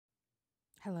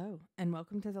Hello, and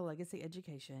welcome to the Legacy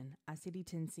Education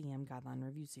ICD-10-CM Guideline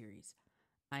Review Series.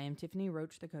 I am Tiffany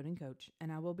Roach, the Coding Coach,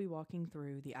 and I will be walking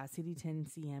through the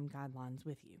ICD-10-CM guidelines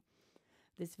with you.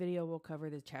 This video will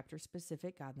cover the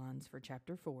chapter-specific guidelines for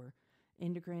Chapter 4,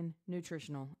 Endocrine,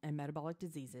 Nutritional, and Metabolic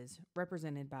Diseases,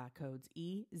 represented by codes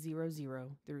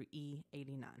E00 through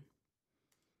E89.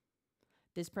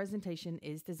 This presentation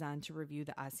is designed to review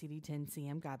the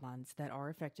ICD-10-CM guidelines that are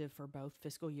effective for both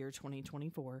fiscal year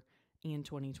 2024 and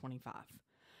 2025.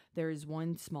 There is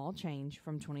one small change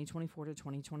from 2024 to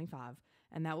 2025,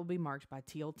 and that will be marked by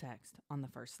teal text on the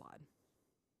first slide.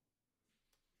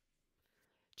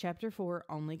 Chapter 4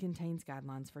 only contains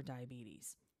guidelines for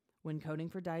diabetes. When coding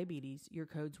for diabetes, your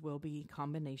codes will be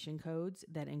combination codes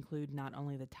that include not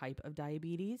only the type of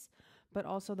diabetes, but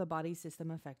also the body system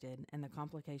affected and the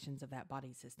complications of that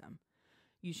body system.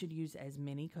 You should use as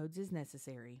many codes as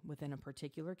necessary within a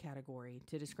particular category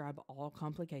to describe all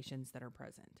complications that are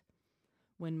present.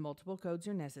 When multiple codes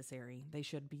are necessary, they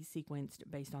should be sequenced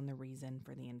based on the reason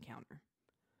for the encounter.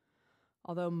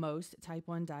 Although most type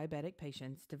 1 diabetic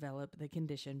patients develop the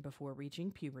condition before reaching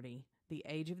puberty, the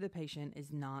age of the patient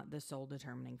is not the sole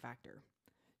determining factor.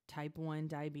 Type 1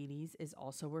 diabetes is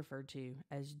also referred to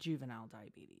as juvenile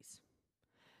diabetes.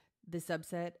 The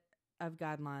subset of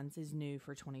guidelines is new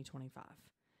for 2025.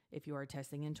 If you are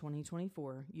testing in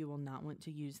 2024, you will not want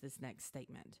to use this next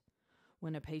statement.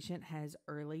 When a patient has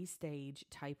early stage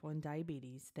type 1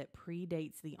 diabetes that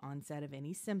predates the onset of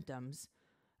any symptoms,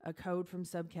 a code from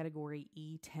subcategory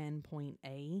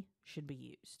E10.A should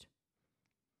be used.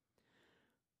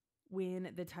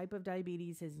 When the type of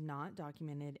diabetes is not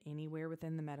documented anywhere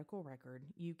within the medical record,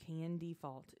 you can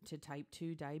default to type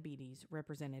 2 diabetes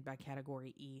represented by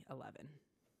category E11.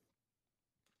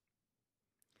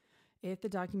 If the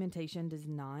documentation does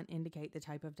not indicate the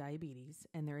type of diabetes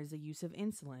and there is a use of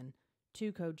insulin,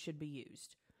 2 codes should be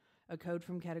used. A code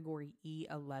from category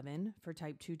E11 for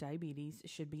type 2 diabetes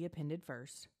should be appended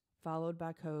first, followed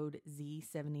by code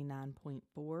Z79.4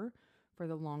 for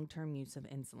the long-term use of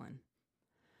insulin.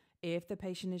 If the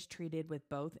patient is treated with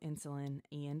both insulin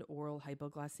and oral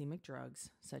hypoglycemic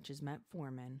drugs, such as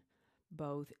metformin,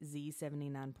 both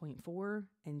Z79.4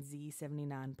 and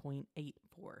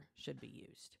Z79.84 should be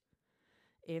used.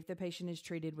 If the patient is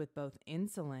treated with both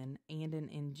insulin and an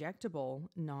injectable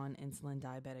non-insulin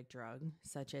diabetic drug,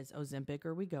 such as Ozempic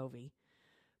or Wegovy,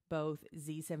 both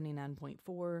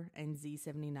Z79.4 and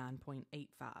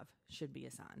Z79.85 should be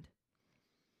assigned.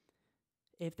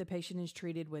 If the patient is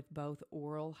treated with both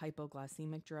oral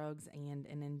hypoglycemic drugs and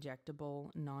an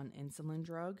injectable non-insulin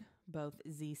drug, both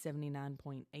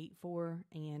Z79.84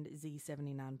 and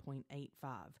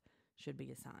Z79.85 should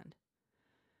be assigned.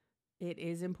 It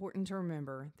is important to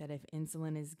remember that if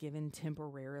insulin is given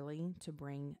temporarily to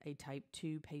bring a type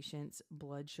 2 patient's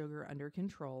blood sugar under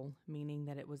control, meaning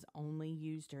that it was only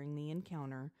used during the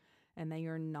encounter and they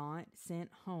are not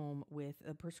sent home with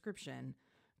a prescription,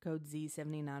 code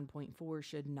Z79.4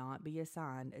 should not be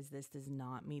assigned as this does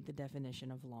not meet the definition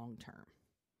of long-term.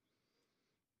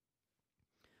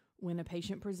 When a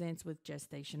patient presents with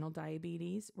gestational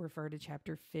diabetes, refer to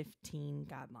Chapter 15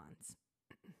 guidelines.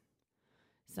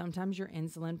 Sometimes your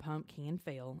insulin pump can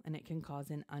fail and it can cause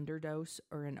an underdose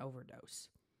or an overdose.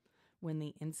 When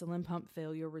the insulin pump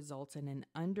failure results in an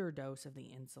underdose of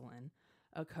the insulin,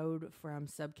 a code from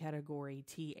subcategory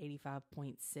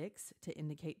T85.6 to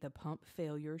indicate the pump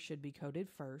failure should be coded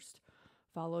first,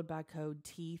 followed by code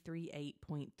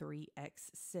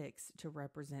T38.3X6 to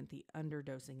represent the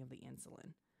underdosing of the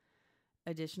insulin.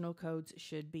 Additional codes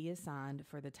should be assigned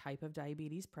for the type of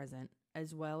diabetes present,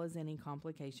 as well as any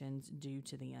complications due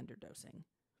to the underdosing.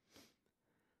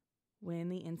 When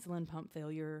the insulin pump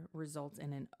failure results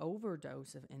in an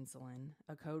overdose of insulin,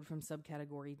 a code from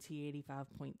subcategory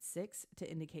T85.6 to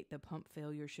indicate the pump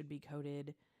failure should be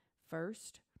coded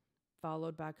first,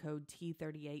 followed by code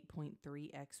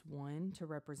T38.3X1 to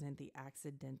represent the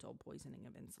accidental poisoning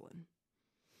of insulin.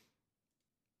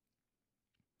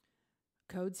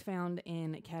 Codes found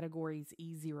in categories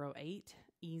E08,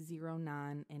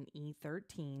 E09, and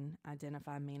E13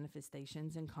 identify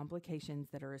manifestations and complications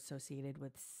that are associated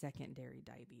with secondary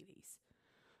diabetes.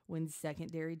 When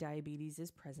secondary diabetes is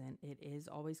present, it is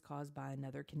always caused by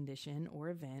another condition or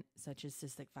event such as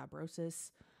cystic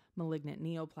fibrosis, malignant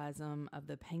neoplasm of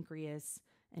the pancreas,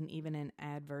 and even an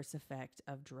adverse effect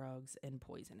of drugs and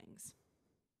poisonings.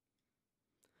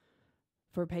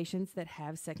 For patients that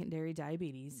have secondary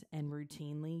diabetes and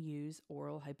routinely use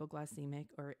oral hypoglycemic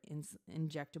or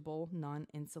injectable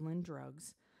non-insulin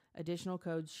drugs, additional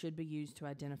codes should be used to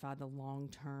identify the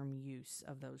long-term use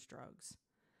of those drugs.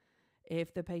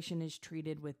 If the patient is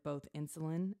treated with both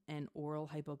insulin and oral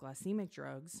hypoglycemic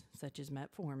drugs, such as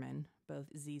metformin,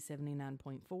 both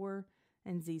Z79.4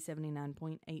 and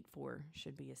Z79.84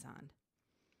 should be assigned.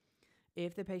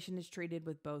 If the patient is treated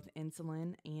with both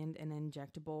insulin and an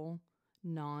injectable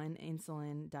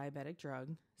non-insulin diabetic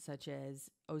drug, such as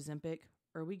Ozempic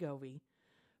or Wegovy,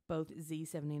 both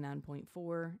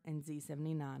Z79.4 and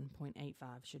Z79.85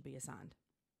 should be assigned.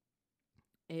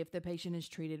 If the patient is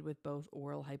treated with both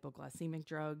oral hypoglycemic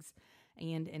drugs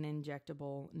and an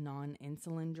injectable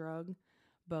non-insulin drug,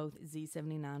 both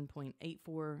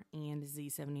Z79.84 and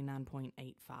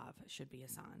Z79.85 should be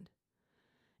assigned.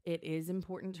 It is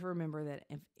important to remember that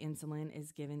if insulin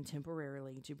is given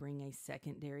temporarily to bring a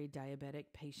secondary diabetic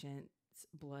patient's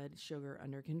blood sugar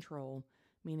under control,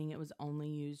 meaning it was only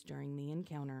used during the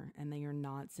encounter and they are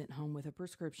not sent home with a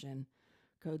prescription,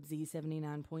 code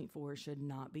Z79.4 should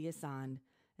not be assigned,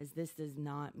 as this does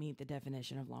not meet the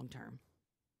definition of long-term.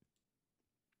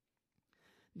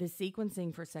 The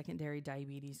sequencing for secondary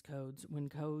diabetes codes, when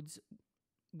codes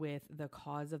with the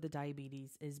cause of the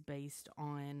diabetes, is based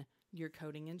on your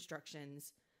coding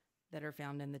instructions that are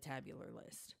found in the tabular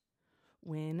list.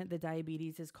 When the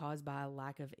diabetes is caused by a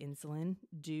lack of insulin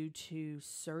due to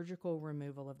surgical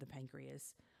removal of the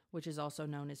pancreas, which is also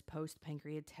known as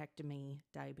post-pancreatectomy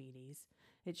diabetes,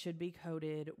 it should be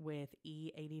coded with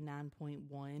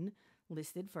E89.1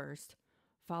 listed first,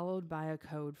 followed by a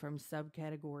code from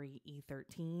subcategory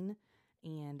E13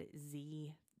 and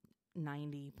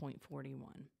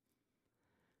Z90.41.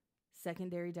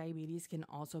 Secondary diabetes can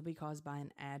also be caused by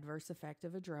an adverse effect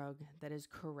of a drug that is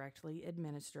correctly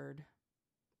administered,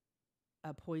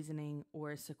 a poisoning,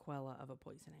 or a sequela of a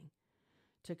poisoning.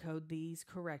 To code these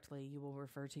correctly, you will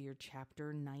refer to your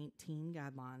Chapter 19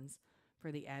 guidelines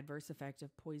for the adverse effect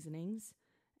of poisonings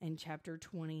and Chapter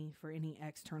 20 for any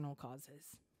external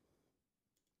causes.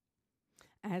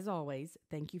 As always,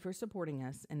 thank you for supporting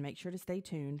us, and make sure to stay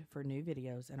tuned for new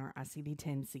videos in our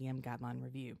ICD-10-CM guideline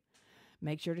review.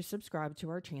 Make sure to subscribe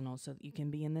to our channel so that you can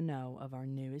be in the know of our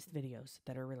newest videos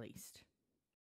that are released.